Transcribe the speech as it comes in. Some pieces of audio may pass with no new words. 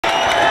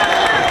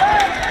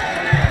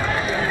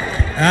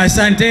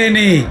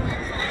Asanteni.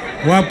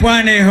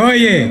 Wapwani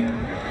hoye.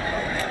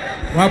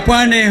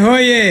 Wapwani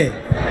hoye.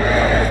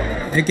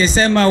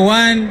 Nikisema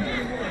one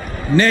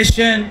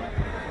nation,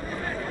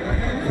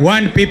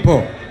 one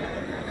people.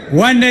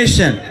 One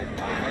nation.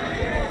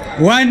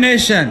 One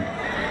nation.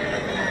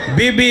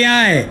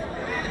 BBI.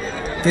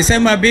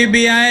 Kisema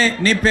BBI,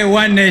 nipe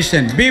one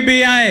nation.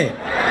 BBI.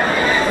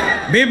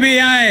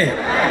 BBI.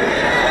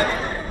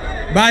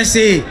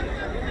 Basi,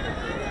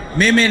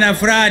 mimi na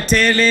furaha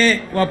tele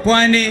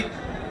wapwani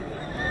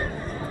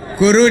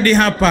kurudi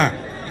hapa.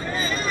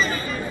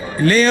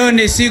 Leo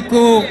ni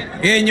siku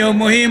yenye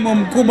umuhimu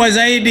mkubwa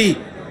zaidi.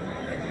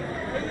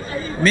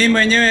 Mimi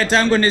mwenyewe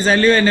tangu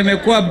nizaliwe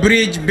nimekuwa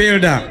bridge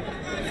builder.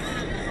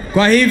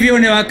 Kwa hivyo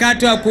ni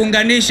wakati wa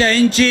kuunganisha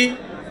nchi.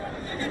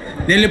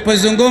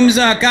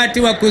 Nilipozungumza wakati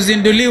wa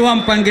kuzinduliwa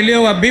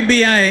mpangilio wa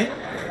BBI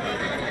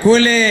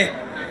kule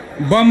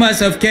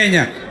Bomas of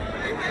Kenya,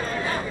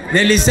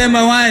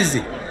 nilisema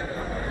wazi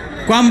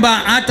kwamba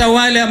hata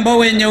wale ambao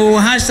wenye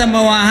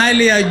uhasama wa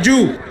hali ya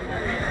juu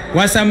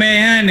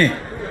wasameheane,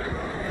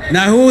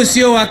 na huu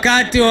sio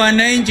wakati wa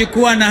wananchi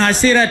kuwa na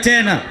hasira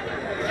tena.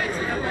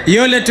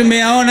 Yole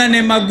tumeyaona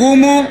ni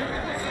magumu,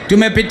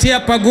 tumepitia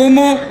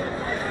pagumu.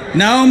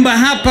 Naomba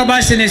hapa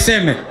basi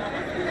niseme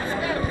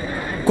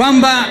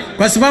kwamba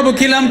kwa sababu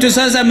kila mtu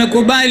sasa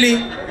amekubali,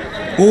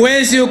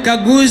 uwezi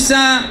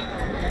ukagusa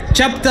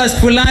chapters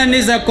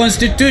fulani za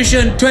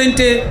Constitution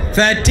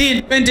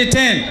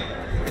 2010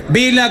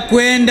 bila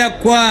kuenda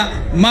kwa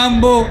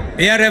mambo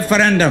ya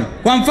referendum.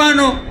 Kwa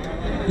mfano,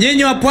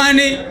 nyinyi wa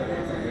pwani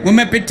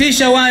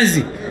mumepitisha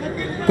wazi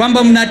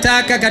kwamba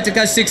mnataka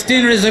katika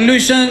 16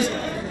 resolutions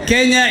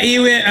Kenya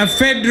iwe a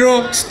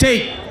federal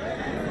state.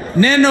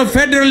 Neno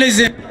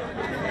federalism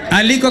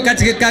aliko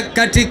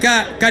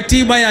katika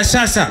katiba ya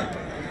sasa.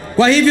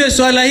 Kwa hivyo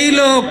swala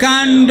hilo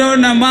kando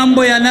na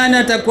mambo ya nani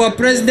atakuwa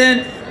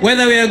president,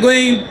 whether we are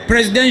going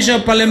presidential,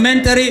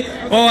 parliamentary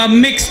or a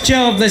mixture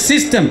of the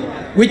system,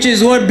 which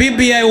is what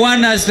BBI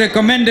 1 has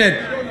recommended.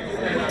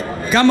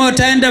 Kama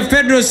utaenda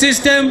federal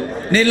system,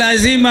 ni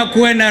lazima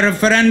kuwe na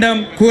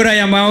referendum, kura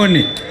ya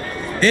maoni.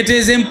 It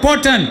is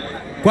important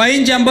kwa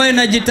nchi ambayo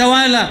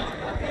inajitawala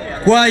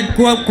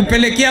kwa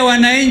kupelekea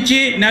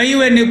wananchi na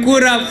iwe ni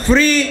kura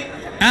free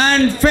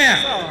and fair.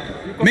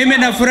 Mimi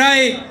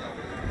nafurahi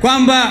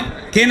kwamba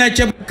kina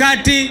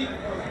Chebukati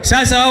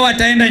sasa wao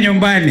wataenda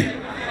nyumbani.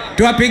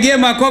 Tuwapigie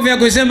makofi ya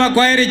kusema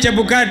kwa heri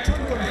Chebukati.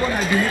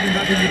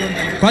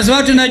 Kwa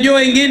sababu tunajua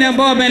wengine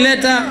ambao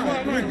wameleta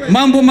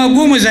mambo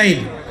magumu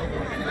zaidi.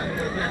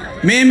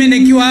 Mimi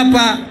nikiwa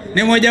hapa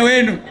ni mmoja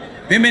wenu.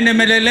 Mimi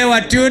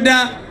nimelelewa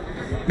Tuda.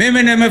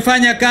 Mimi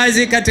nimefanya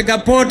kazi katika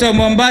port of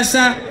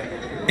Mombasa.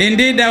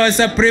 Indeed, I was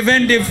a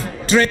preventive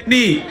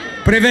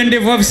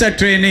officer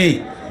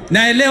trainee.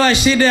 Naelewa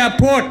shida ya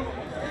port.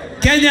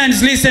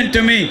 Kenyans, listen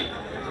to me.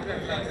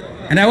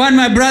 And I want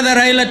my brother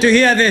Raila to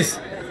hear this.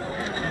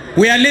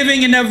 We are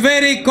living in a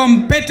very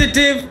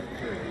competitive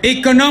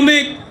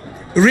economic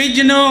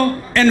regional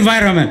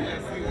environment.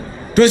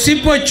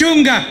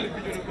 Tusipochunga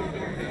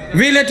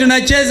vile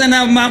tunacheza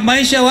na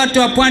maisha watu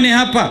wa pwani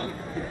hapa,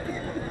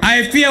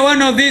 I fear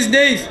one of these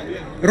days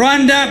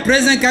Rwanda,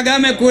 President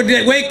Kagame could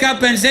wake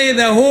up and say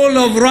the whole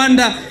of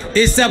Rwanda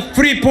is a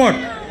free port.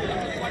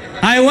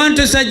 I want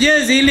to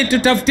suggest ili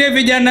tutafutie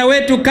vijana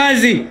wetu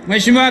kazi,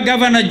 Mheshimiwa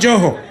Governor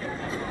Joho.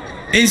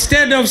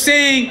 Instead of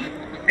saying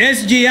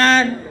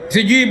SGR,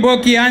 sijui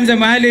boki anza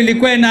mahali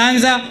ilikuwa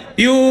inaanza,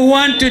 you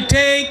want to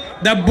take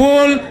the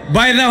bull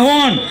by the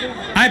horn.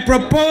 I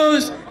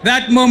propose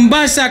that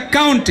Mombasa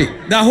County,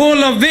 the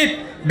whole of it,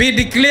 be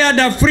declared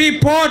a free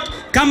port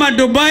kama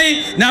Dubai,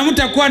 na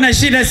mtakuwa na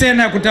shida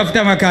sana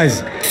kutafuta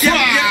makazi.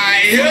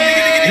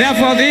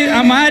 Therefore,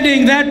 I'm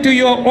adding that to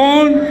your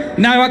own.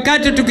 Na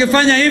wakati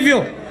tukifanya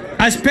hivyo,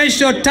 a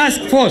special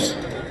task force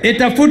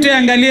itafute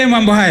angalie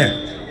mambo haya.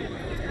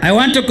 I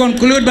want to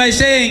conclude by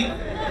saying,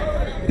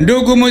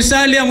 ndugu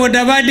Musalia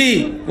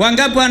Mudavadi,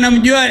 wangapi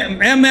wanamjua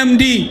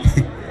MMD,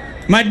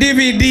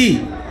 ma-DVD,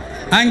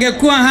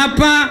 angekuwa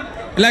hapa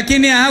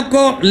lakini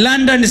hako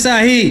London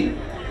saa hii.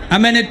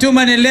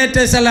 Amenituma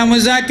nilete salamu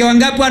zake.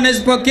 Wangapi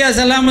wanazipokea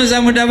salamu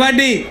za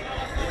Mudavadi?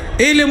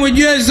 Ili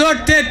mjue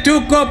zote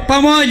tuko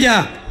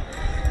pamoja.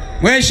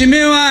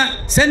 Mheshimiwa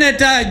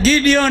Senator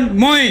Gideon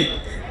Moi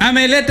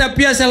ameleta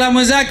pia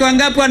salamu zake.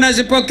 Wangapi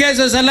wanazipokea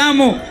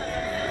salamu?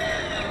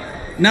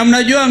 Na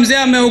mnajua mzee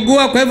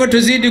ameugua, kwa hivyo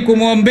tuzidi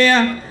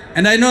kumuombea.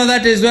 And I know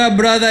that is where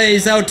brother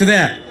is out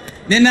there.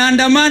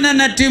 Ninaandamana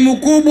na timu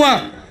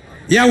kubwa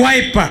ya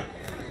Wiper.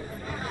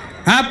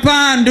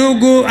 Hapa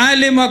ndugu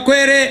Ali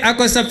Makwere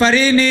ako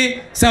safarini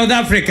South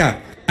Africa.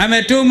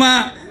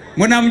 Ametuma,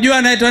 mnamjua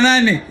anaitwa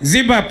nani?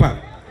 Zipapa.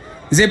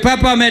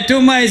 Zipapa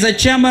ametuma, is a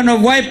chairman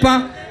of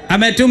Wiper.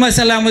 Ametuma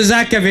salamu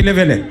zake vile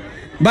vile.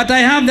 But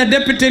I have the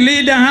deputy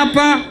leader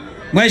hapa,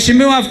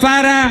 Mheshimiwa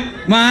Farah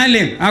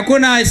Maalim.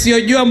 Hakuna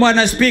asiyojua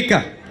mwana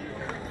speaker.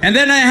 And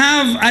then I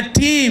have a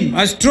team,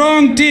 a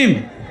strong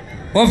team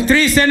of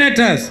 3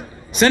 senators.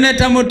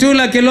 Senator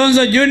Mutula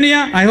Kalonzo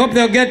Jr. I hope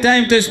they'll get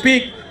time to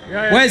speak.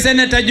 Where's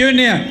Senator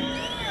Junior?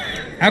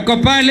 Ako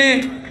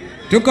pale.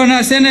 Tuko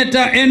na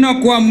Senator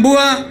Enoch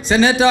Wambua,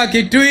 Senator wa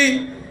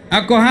Kitui,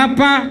 ako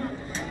hapa.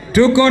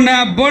 Tuko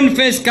na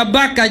Boniface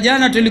Kabaka,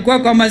 jana tulikuwa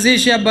kwa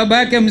mazishi ya baba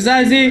yake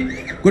mzazi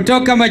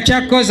kutoka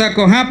Machakos,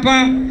 ako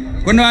hapa.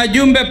 Kuna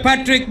wajumbe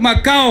Patrick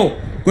Makao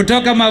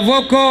kutoka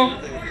Mavoko.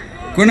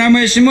 Kuna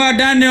Mheshimiwa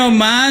Daniel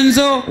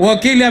Maanzo,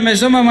 wakili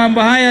amesoma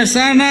mambo haya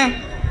sana.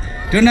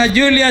 Tuna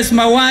Julius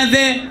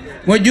Mawadhe,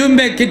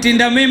 mjumbe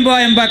Kitindamimbo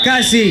wa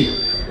Embakasi,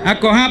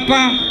 ako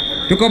hapa.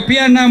 Tuko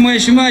pia na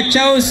Mheshimiwa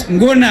Charles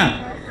Nguna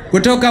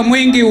kutoka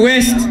Mwingi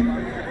West.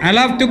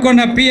 Alafu tuko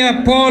na pia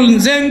Paul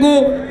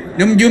Nzengu,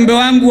 ni mjumbe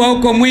wangu wa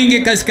huko Mwingi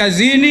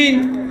Kaskazini.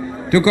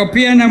 Tuko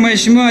pia na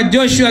Mheshimiwa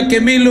Joshua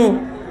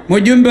Kemilu,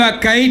 mjumbe wa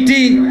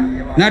Kaiti,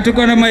 na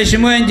tuko na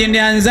Mheshimiwa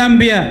Engineer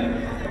Nzambia,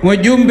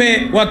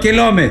 mjumbe wa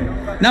Kilome,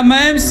 na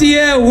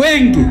ma-MCA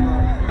wengi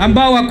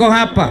ambao wako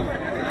hapa.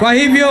 Kwa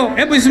hivyo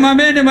hebu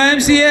simameni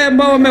ma-MCA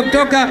ambao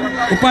wametoka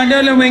upande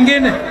ule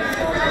mwingine.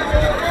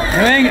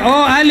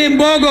 Oh, Ali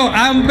Mbogo,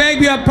 I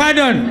beg your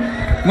pardon.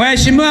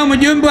 Mheshimiwa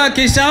mjumbe wa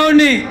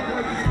Kisauni,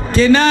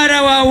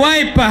 kinara wa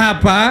Wiper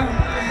hapa.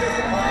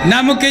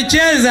 Na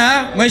mkicheza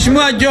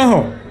Mheshimiwa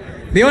Joho,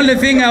 the only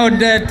thing I would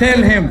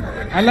tell him,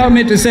 allow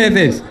me to say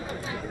this.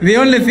 The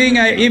only thing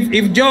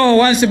if Joho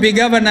wants to be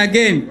governor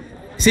again,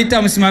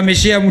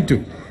 sitamsimamishia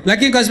mtu.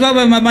 Lakini kwa sababu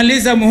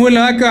amemaliza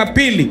muhula wake wa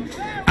pili,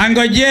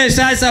 angojee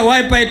sasa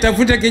Wiper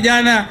itafute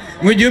kijana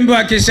mjumbe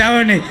wa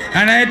Kisauni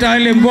anaitwa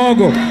Ali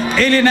Mbogo,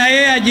 ili na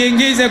yeye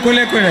ajiingize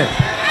kule kule.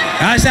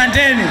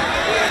 Asanteni.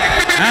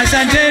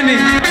 Asanteni.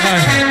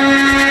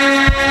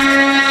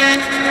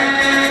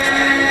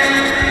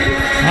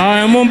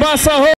 Mombasa.